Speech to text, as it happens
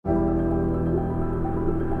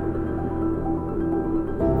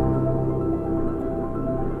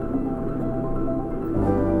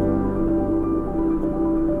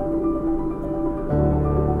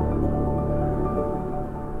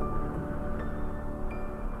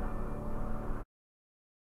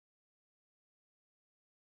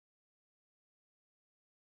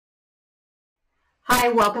Hi,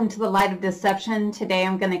 welcome to the Light of Deception. Today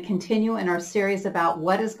I'm going to continue in our series about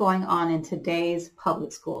what is going on in today's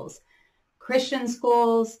public schools, Christian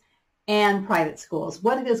schools and private schools.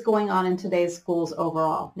 What is going on in today's schools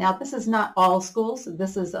overall. Now, this is not all schools.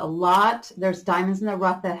 This is a lot. There's diamonds in the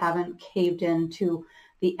rough that haven't caved into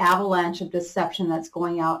the avalanche of deception that's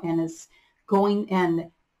going out and is going and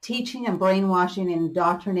teaching and brainwashing and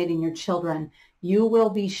indoctrinating your children. You will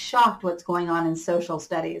be shocked what's going on in social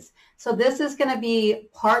studies. So this is going to be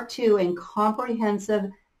part 2 in comprehensive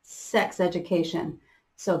sex education.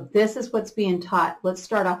 So this is what's being taught. Let's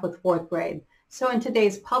start off with 4th grade. So in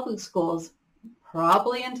today's public schools,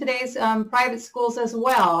 probably in today's private schools as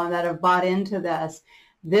well that have bought into this,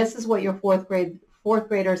 this is what your fourth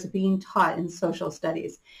graders are being taught in social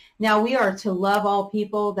studies. Now we are to love all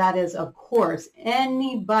people. That is, of course,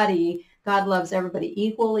 anybody. God loves everybody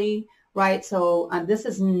equally. Right, so this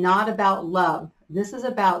is not about love. This is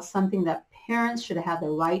about something that parents should have the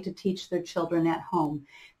right to teach their children at home.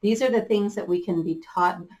 These are the things that we can be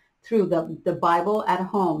taught through the Bible at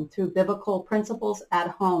home, through biblical principles at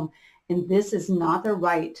home. And this is not the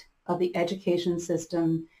right of the education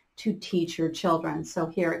system to teach your children. So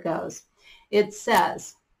here it goes. It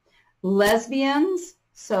says, lesbians,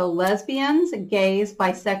 gays,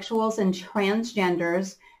 bisexuals, and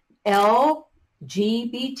transgenders,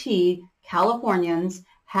 LGBT Californians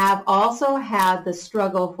have also had the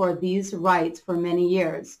struggle for these rights for many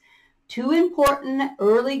years. 2 important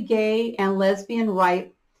early gay and lesbian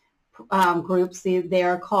right groups, they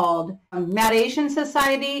are called Mattasian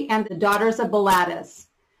Society and the Daughters of Bilatus,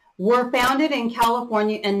 were founded in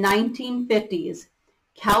California in 1950s.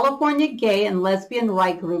 California gay and lesbian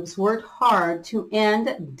right groups worked hard to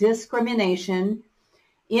end discrimination.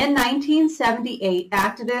 In 1978,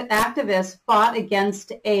 activists fought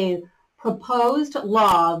against a proposed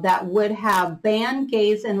law that would have banned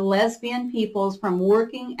gays and lesbian peoples from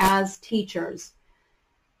working as teachers.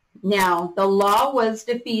 Now, the law was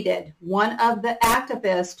defeated. One of the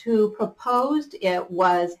activists who proposed it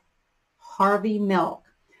was Harvey Milk.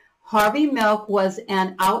 Harvey Milk was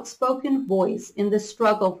an outspoken voice in the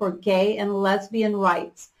struggle for gay and lesbian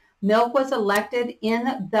rights. Milk was elected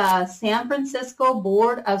in the San Francisco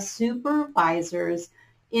Board of Supervisors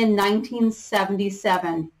in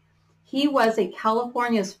 1977. He was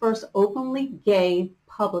California's first openly gay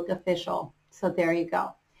public official. So there you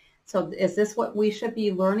go. So is this what we should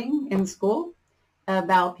be learning in school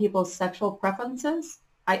about people's sexual preferences?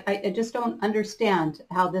 I just don't understand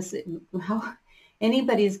how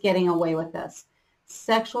anybody's getting away with this.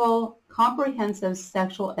 Comprehensive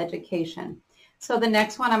sexual education. So the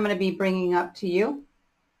next one I'm going to be bringing up to you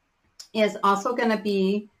is also going to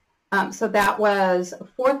be, so that was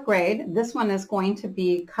 4th grade. This one is going to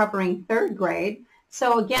be covering 3rd grade.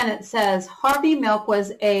 So again, it says Harvey Milk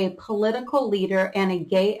was a political leader and a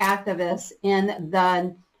gay activist in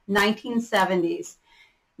the 1970s.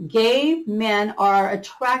 Gay men are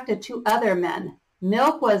attracted to other men.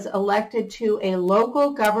 Milk was elected to a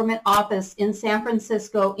local government office in San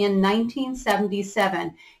Francisco in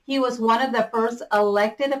 1977. He was one of the first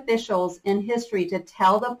elected officials in history to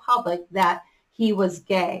tell the public that he was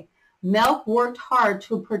gay. Milk worked hard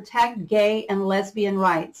to protect gay and lesbian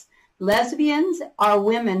rights. Lesbians are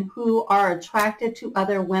women who are attracted to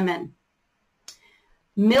other women.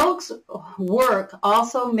 Milk's work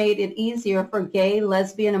also made it easier for gay,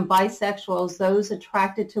 lesbian, and bisexuals, those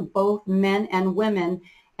attracted to both men and women,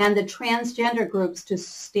 and the transgender groups to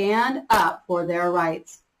stand up for their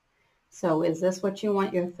rights. So is this what you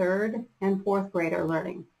want your 3rd and 4th grader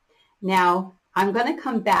learning? Now, I'm going to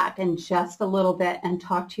come back in just a little bit and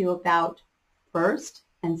talk to you about 1st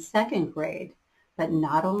and 2nd grade. But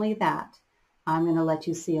not only that, I'm going to let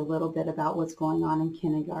you see a little bit about what's going on in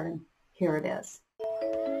kindergarten. Here it is.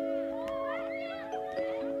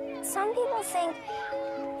 Some people think,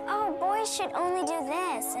 oh, boys should only do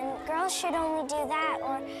this, and girls should only do that,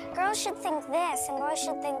 or girls should think this, and boys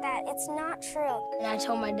should think that. It's not true. And I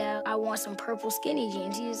told my dad I want some purple skinny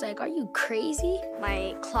jeans. He was like, are you crazy?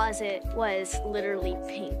 My closet was literally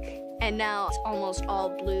pink, and now it's almost all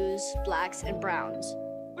blues, blacks, and browns.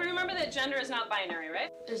 We remember that gender is not binary,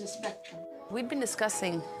 right? There's a spectrum. We'd been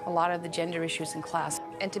discussing a lot of the gender issues in class,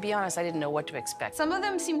 and to be honest, I didn't know what to expect. Some of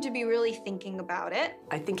them seemed to be really thinking about it.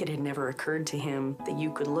 I think it had never occurred to him that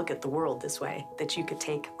you could look at the world this way, that you could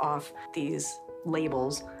take off these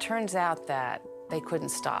labels. Turns out that they couldn't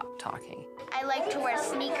stop talking. I like to wear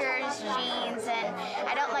sneakers, jeans, and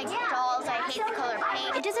I don't like dolls. I hate the color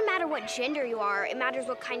pink. It doesn't matter what gender you are, it matters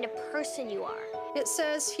what kind of person you are. It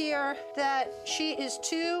says here that she is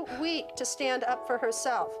too weak to stand up for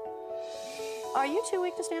herself. Are you too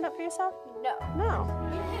weak to stand up for yourself? No. No.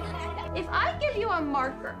 If I give you a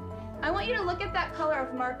marker, I want you to look at that color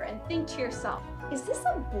of marker and think to yourself, is this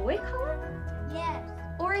a boy color? Yes.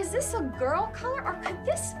 Or is this a girl color? Or could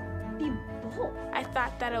this be both? I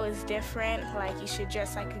thought that it was different, like you should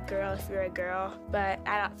dress like a girl if you're a girl, but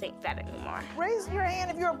I don't think that anymore. Raise your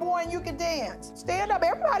hand if you're a boy and you can dance. Stand up,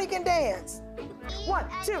 everybody can dance. 1,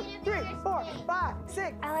 2, 3, 4, 5,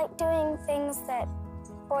 6. I like doing things that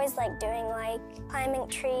boys like doing, like climbing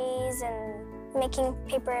trees and making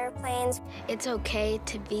paper airplanes. It's okay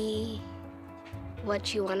to be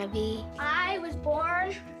what you want to be. I was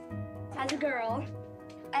born as a girl,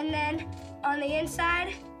 and then on the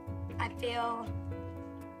inside, I feel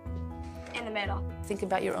in the middle. Think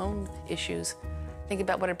about your own issues. Think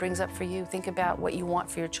about what it brings up for you. Think about what you want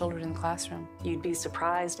for your children in the classroom. You'd be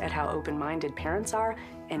surprised at how open-minded parents are,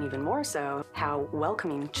 and even more so, how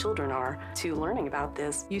welcoming children are to learning about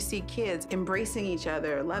this. You see kids embracing each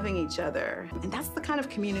other, loving each other, and that's the kind of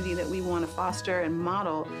community that we want to foster and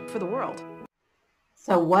model for the world.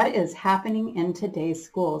 So what is happening in today's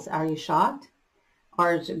schools? Are you shocked?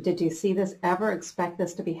 Or did you see this, ever expect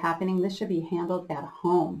this to be happening? This should be handled at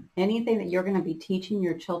home. Anything that you're going to be teaching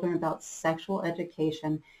your children about sexual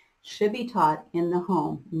education should be taught in the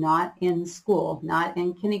home, not in school, not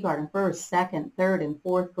in kindergarten, first, second, third, and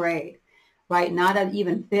fourth grade, right? Not at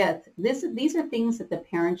even fifth. These are things that the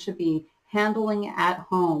parents should be handling at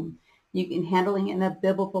home. You can handling in a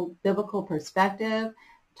biblical perspective,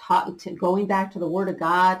 going back to the Word of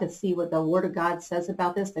God to see what the Word of God says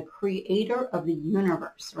about this. The creator of the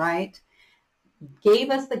universe, right, gave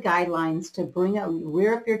us the guidelines to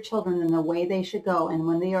rear up your children in the way they should go, and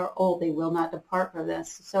when they are old, they will not depart from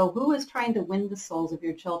this. So who is trying to win the souls of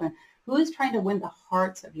your children? Who is trying to win the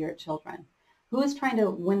hearts of your children? Who is trying to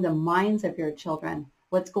win the minds of your children?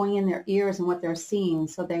 What's going in their ears and what they're seeing,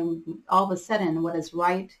 so they all of a sudden what is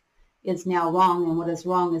right is now wrong, and what is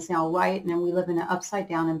wrong is now right, and then we live in an upside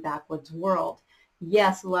down and backwards world.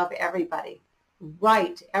 Yes, love everybody.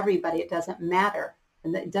 Right, everybody. It doesn't matter.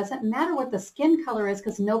 And it doesn't matter what the skin color is,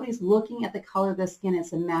 because nobody's looking at the color of the skin.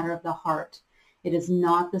 It's a matter of the heart. It is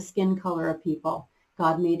not the skin color of people.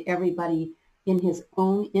 God made everybody in his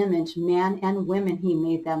own image, man and women. He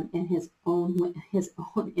made them in his own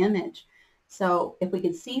image. So if we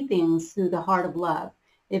can see things through the heart of love,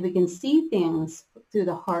 if we can see things through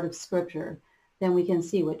the heart of Scripture, then we can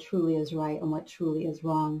see what truly is right and what truly is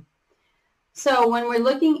wrong. So when we're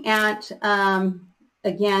looking at,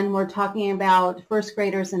 again, we're talking about first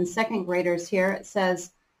graders and second graders here. It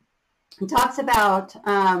talks about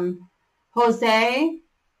Julio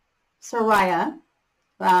Saraya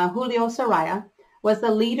was the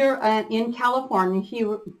leader in California. He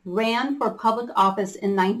ran for public office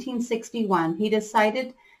in 1961. He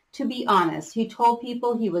decided to be honest. He told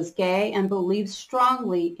people he was gay and believed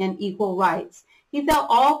strongly in equal rights. He felt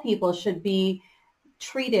all people should be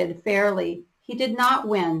treated fairly. He did not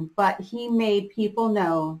win, but he made people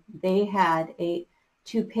know they had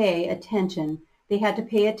to pay attention. They had to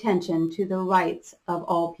pay attention to the rights of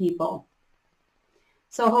all people.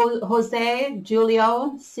 So Jose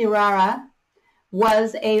Julio Serrara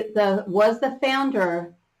was the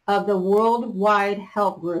founder of the Worldwide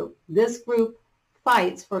Help Group. This group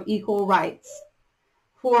fights for equal rights.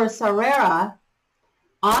 For Serrara,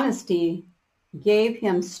 honesty gave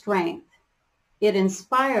him strength. It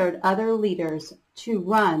inspired other leaders to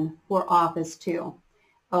run for office too.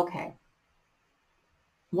 Okay.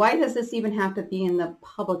 Why does this even have to be in the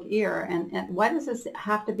public ear? And why does this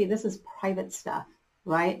have to be, this is private stuff,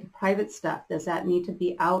 right? Private stuff. Does that need to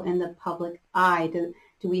be out in the public eye? Do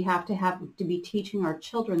we have to be teaching our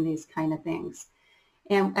children these kind of things?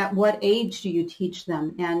 And at what age do you teach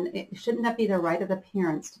them? And shouldn't that be the right of the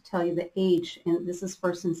parents to tell you the age? And this is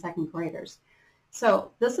first and second graders.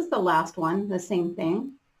 So this is the last one, the same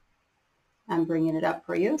thing. I'm bringing it up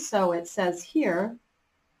for you. So it says here,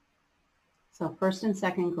 so first and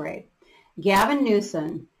second grade. Gavin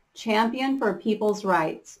Newsom, champion for people's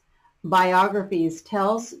rights. Biographies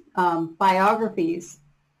tell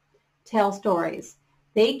stories.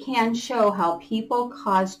 They can show how people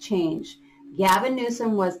cause change. Gavin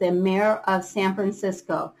Newsom was the mayor of San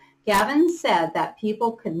Francisco. Gavin said that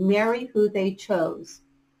people could marry who they chose.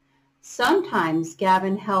 Sometimes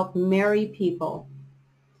Gavin helped marry people.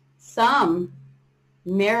 Some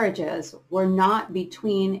marriages were not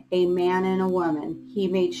between a man and a woman. He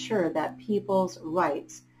made sure that people's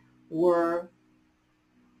rights were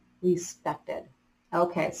respected.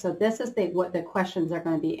 Okay, so this is what the questions are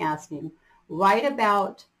going to be asking. Write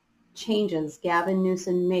about changes Gavin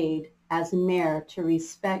Newsom made as mayor to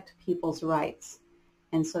respect people's rights.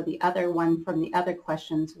 And so the other one from the other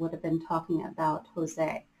questions would have been talking about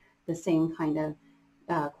Jose, the same kind of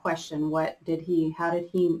question, how did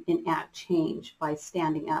he enact change by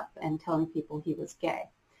standing up and telling people he was gay?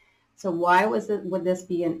 So why would this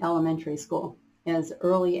be in elementary school as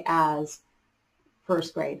early as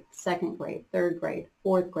first grade, second grade, third grade,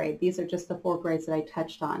 fourth grade? These are just the 4 grades that I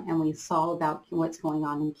touched on, and we saw about what's going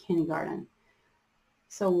on in kindergarten.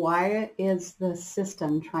 So why is the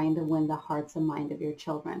system trying to win the hearts and mind of your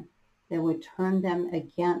children? That would turn them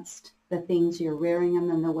against the things you're rearing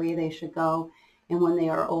them in the way they should go, and when they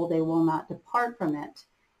are old, they will not depart from it.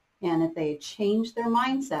 And if they change their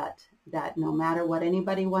mindset that no matter what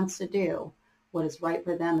anybody wants to do, what is right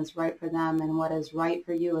for them is right for them, and what is right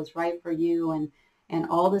for you is right for you, and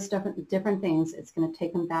all this different things, it's going to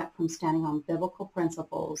take them back from standing on biblical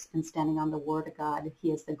principles and standing on the Word of God.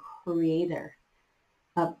 He is the creator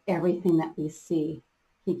of everything that we see.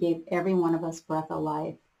 He gave every one of us breath of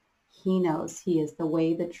life. He knows He is the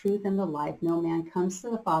way, the truth, and the life. No man comes to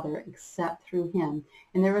the Father except through Him.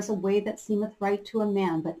 And there is a way that seemeth right to a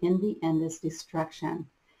man, but in the end is destruction.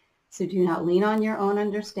 So do not lean on your own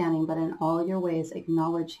understanding, but in all your ways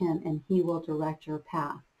acknowledge Him, and He will direct your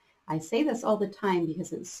path. I say this all the time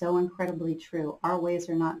because it's so incredibly true. Our ways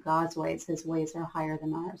are not God's ways. His ways are higher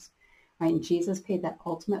than ours. Right? And Jesus paid that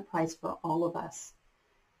ultimate price for all of us.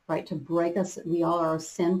 Right, to break us. We all are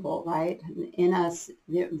sinful, right? In us,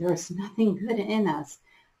 there's nothing good in us,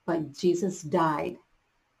 but Jesus died,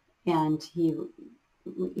 and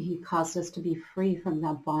he caused us to be free from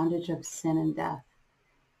the bondage of sin and death.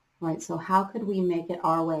 Right, so how could we make it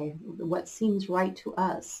our way? What seems right to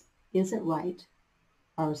us, is it right,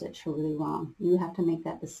 or is it truly wrong? You have to make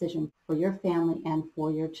that decision for your family and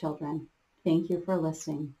for your children. Thank you for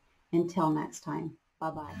listening. Until next time,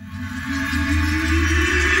 bye-bye.